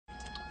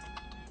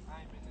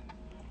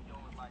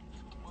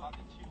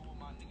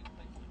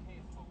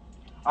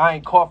I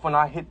ain't cough when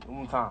I hit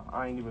one time.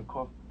 I ain't even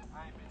cough.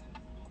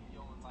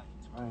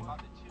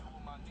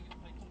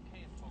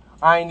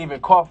 I ain't even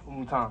cough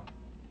one time.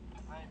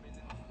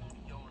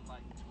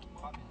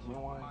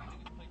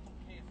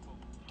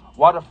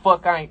 Why the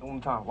fuck I ain't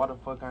one time? Why the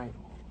fuck I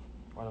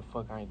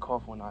ain't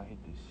cough when I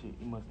hit this shit?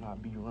 It must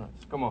not be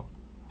runs. Come on.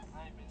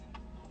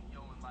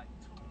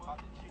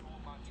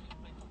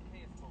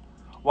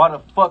 Why the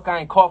fuck I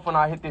ain't cough when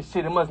I hit this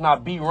shit? It must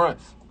not be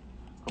runs.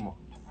 Come on.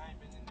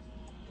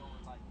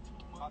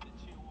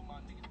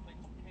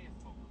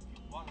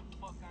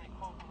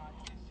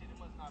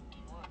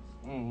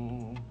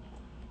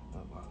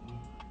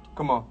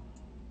 Come on.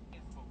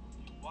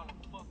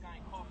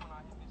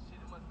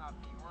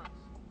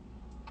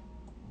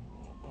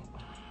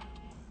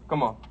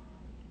 Come on.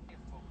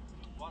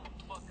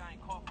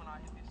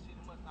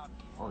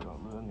 Oh, y'all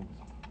little niggas.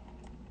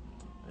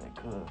 That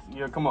cuz.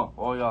 Yeah, come on.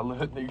 Oh, y'all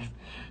little niggas.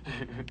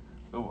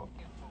 Come on.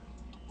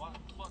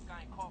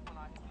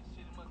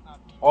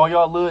 All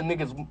y'all little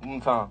niggas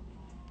one time.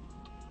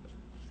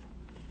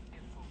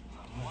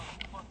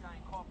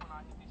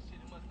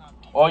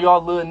 All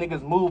y'all little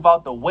niggas move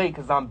out the way,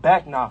 cause I'm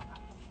back now.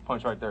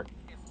 Punch right there.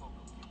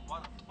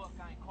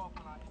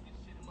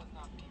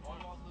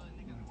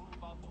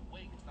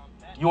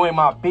 You ain't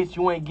my bitch.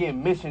 You ain't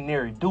getting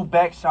missionary. Do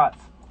back shots.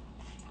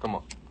 Come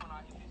on.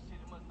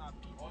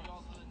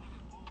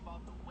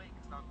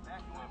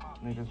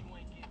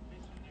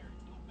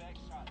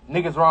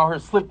 Niggas around here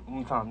slip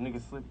one time.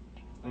 Niggas slip.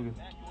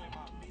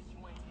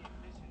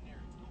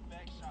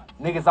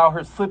 Niggas out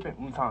here slipping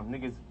one time.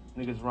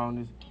 Niggas around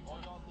this.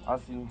 I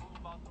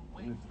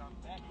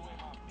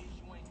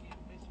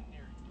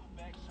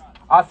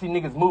see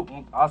niggas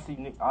moving. I see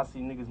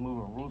niggas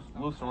moving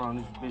loose around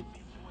this bitch.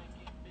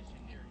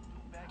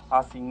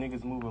 I see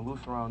niggas moving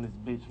loose around this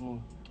bitch.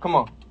 Come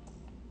on.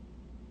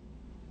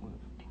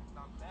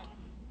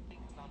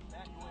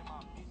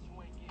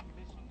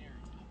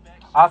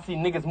 I see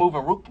niggas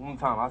moving one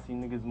time. I see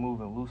niggas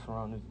moving loose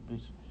around this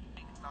bitch.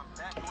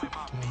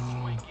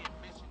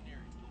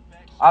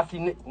 I see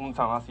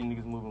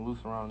niggas moving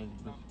loose around this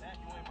bitch.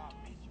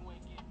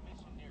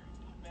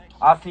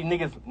 I see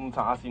niggas one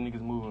time. I see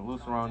niggas moving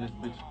loose around this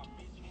bitch.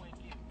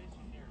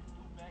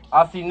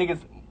 I see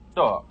niggas.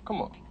 Dog,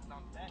 come on.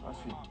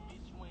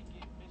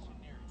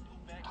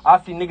 I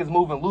see niggas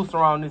moving loose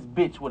around this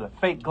bitch with a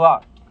fake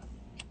Glock.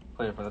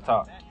 Play it from the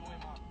top.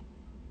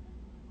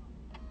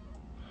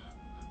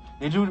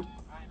 Did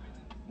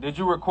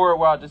you record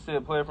where I just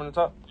said play it from the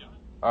top? Yeah.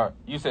 All right.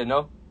 You said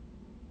no?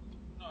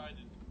 No, I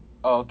didn't.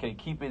 Oh, okay.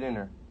 Keep it in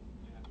there.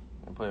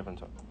 Yeah. And play it from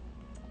the top.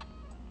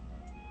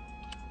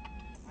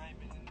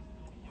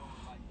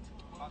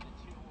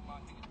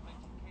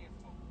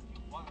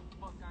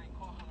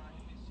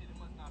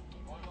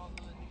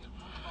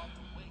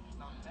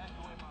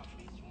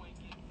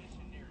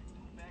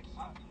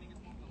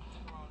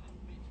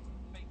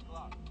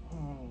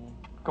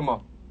 Come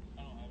on.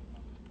 I don't have it now.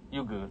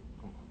 You good.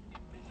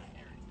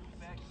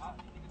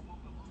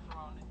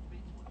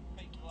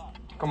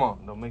 Come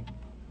on. Don't make it.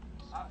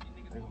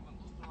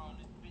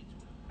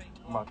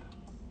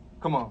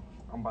 Come on.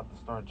 I'm about to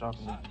start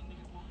dropping it.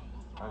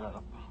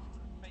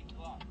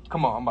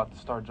 Come on. I'm about to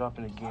start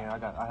dropping again.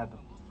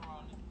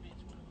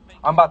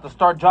 I'm about to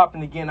start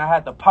dropping again. I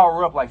had to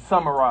power up like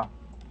Samurai.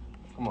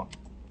 Come on.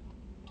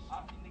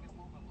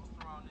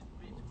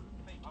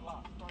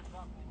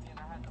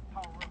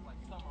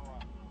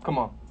 Come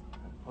on.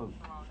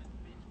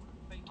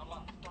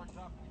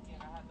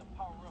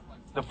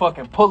 The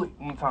fucking pulley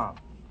one time.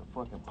 The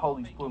fucking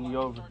police pulled me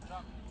over.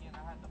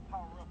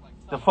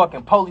 The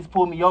fucking police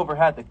pulled me over,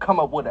 had to come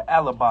up with an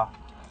alibi.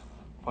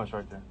 Punch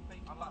right there.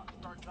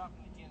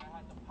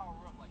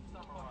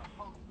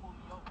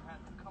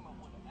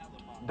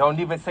 Don't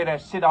even say that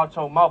shit out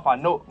your mouth. I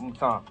know it one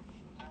time.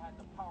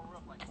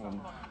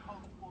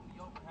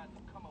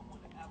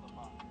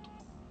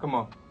 Come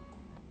on.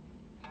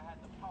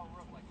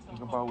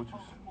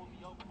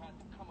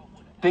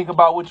 Think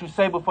about what you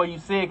say before you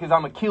say it, because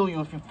I'm going to kill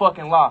you if you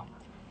fucking lie.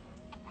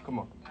 Come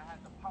on.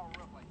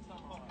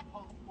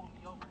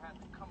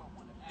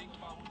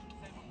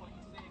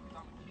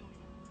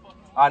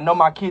 I know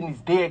my kidney's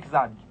dead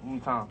because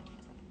one time.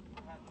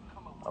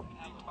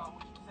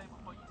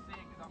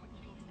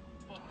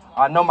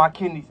 I know my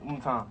kidneys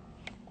one time.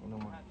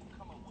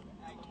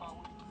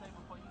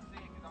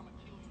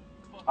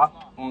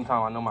 One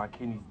time I know my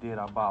kidneys dead.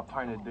 I buy a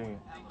pint of Dan.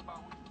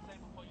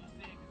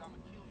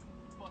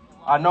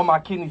 I know my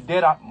kidneys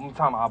dead. One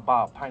time I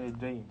buy a pint of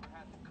Dan.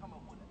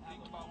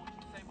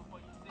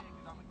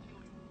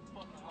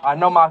 I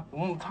know my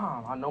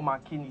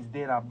kidneys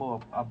dead. I buy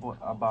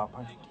a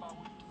pint.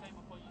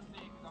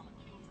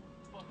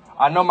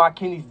 I know my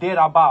kidneys dead.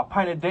 I buy a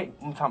pint of Dan.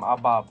 One time I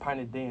buy a pint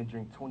of Dan and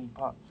drink 20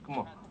 pops. Come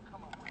on.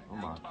 Oh,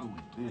 my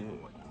kidneys dead.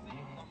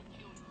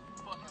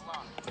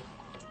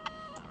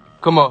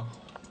 Come on.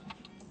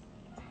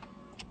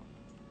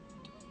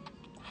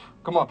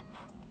 Come on.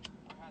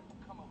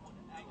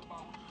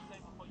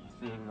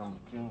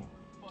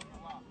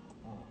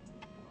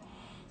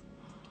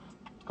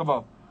 Come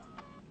on.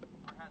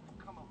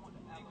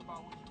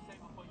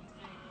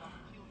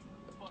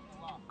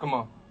 Come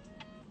on.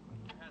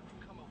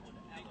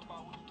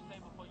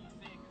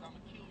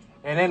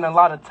 And ain't a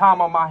lot of time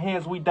on my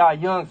hands, we die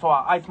young, so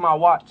I ice my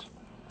watch.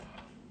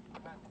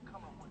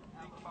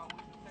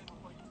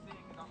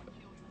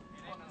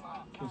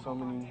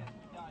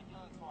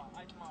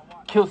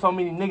 Kill so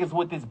many niggas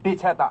with this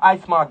bitch, had to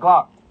ice my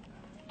Glock.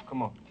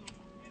 Come on.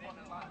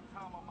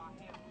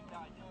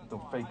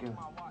 Don't fake it.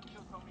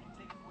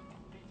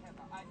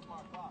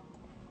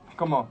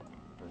 Come on.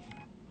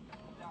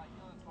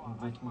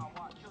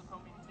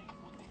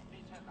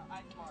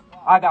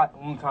 I got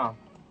one time.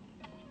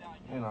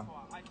 You know,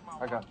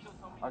 I got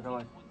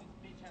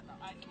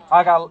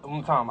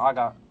one time. I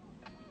got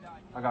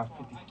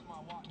 50.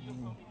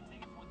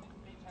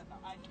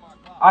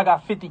 I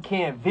got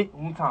 50K in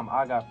one time.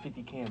 I got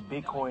 50K in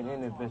Bitcoin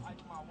and investing.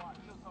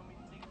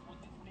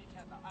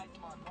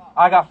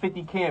 I got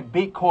 50K in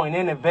Bitcoin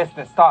and invest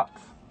in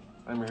stocks.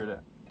 Let me hear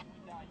that.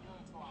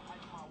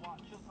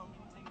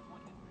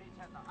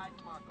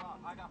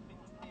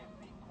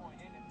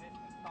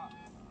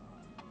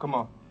 Come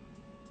on.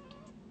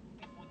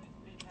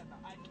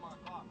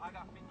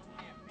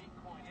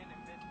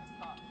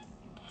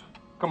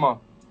 Come on.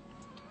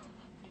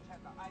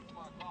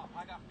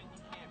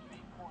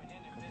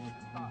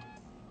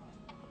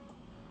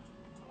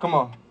 Come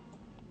on.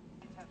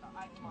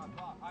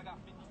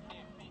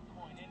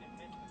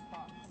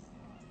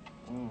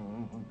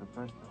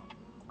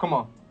 Come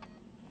on.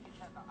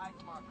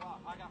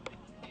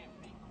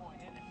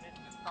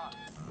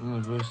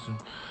 Invest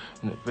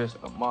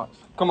a box.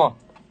 Come on.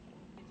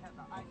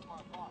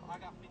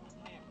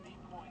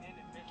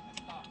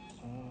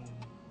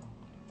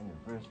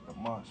 Invest a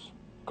box.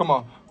 Come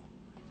on.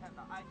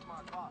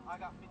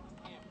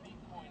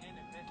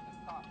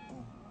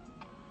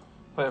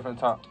 Play it from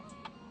the top.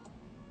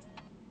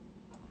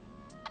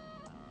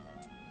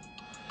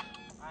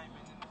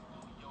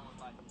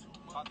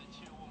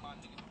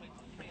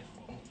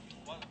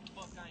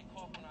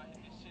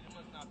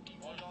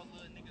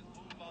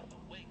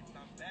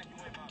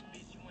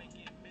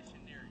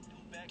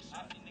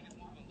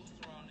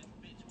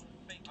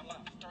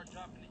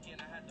 Dropping again,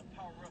 I had to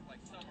power up like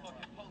summer.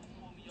 Fucking police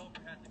pulled me over,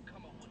 had to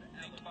come up with an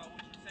think about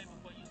what you say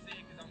before you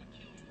say it, cause I'ma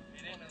kill you.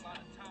 It ain't a lot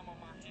of time on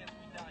my hands,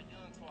 we die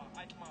young, so I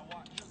ice my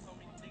watch. Kill so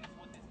many niggas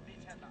with this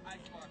bitch, had to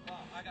ice my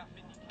Glock. I got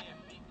 50K in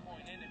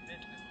Bitcoin and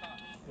invest in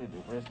stocks. Hit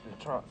the rest of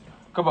the trunk.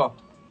 Come on.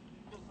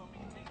 Kill so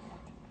many niggas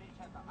with this bitch,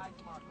 had to ice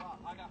my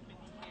Glock. I got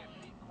 50K in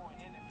Bitcoin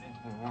and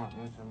invest in stocks.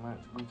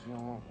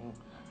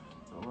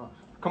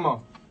 Come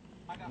on.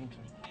 I got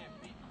 50K in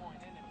Bitcoin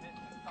and invest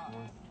in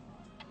stocks.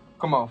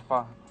 Come on,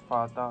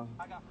 5,000.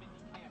 I got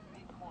 50K in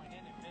Bitcoin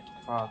and invest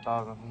in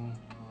 5,000.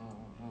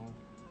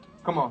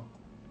 Come on.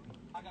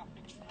 I got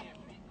 50K in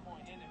Bitcoin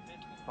and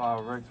invest in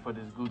 5 racks for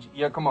this Gucci.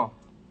 Yeah, come on.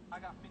 I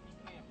got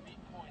 50K in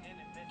Bitcoin and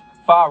invest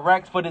in 5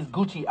 racks for this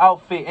Gucci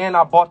outfit, and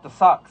I bought the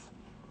socks.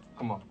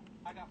 Come on.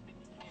 I got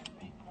 50K in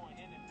Bitcoin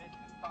and invest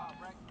in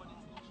 5 racks for this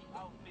Gucci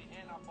outfit,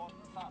 and I bought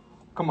the socks.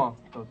 Come on.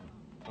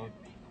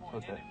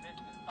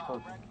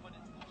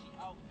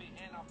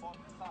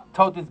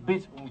 Told this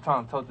bitch one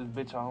time. Told this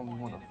bitch I only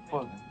wanna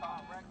fuck.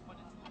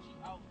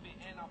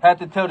 Had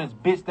to tell this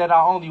bitch that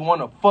I only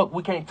wanna fuck.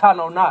 We can't tie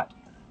no knot.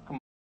 Come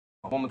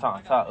on. One more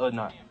time. Tie a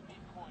knot.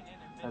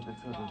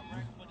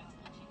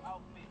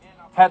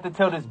 Had to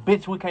tell this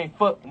bitch we can't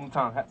fuck. One more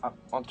time.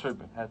 I'm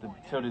tripping. Had to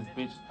tell this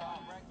bitch.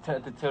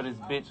 Had to tell this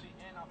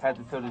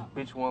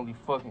bitch we only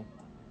fucking.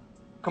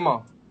 Come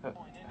on.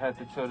 Had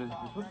to tell this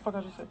bitch. What the fuck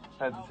I just said?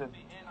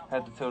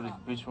 Had to tell this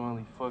bitch we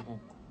only fucking.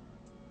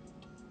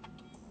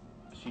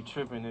 She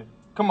tripping it.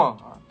 Come on.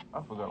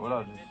 I forgot what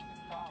I just.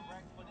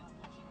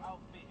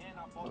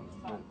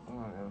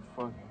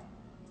 Fucking.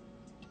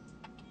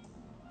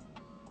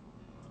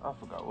 I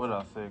forgot what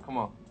I said. Come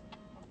on.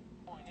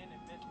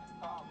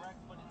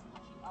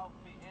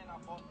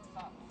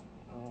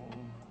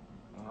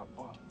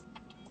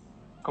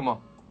 Come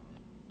on.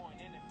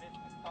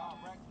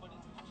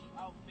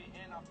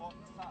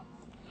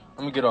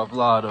 Let me get off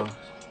live though.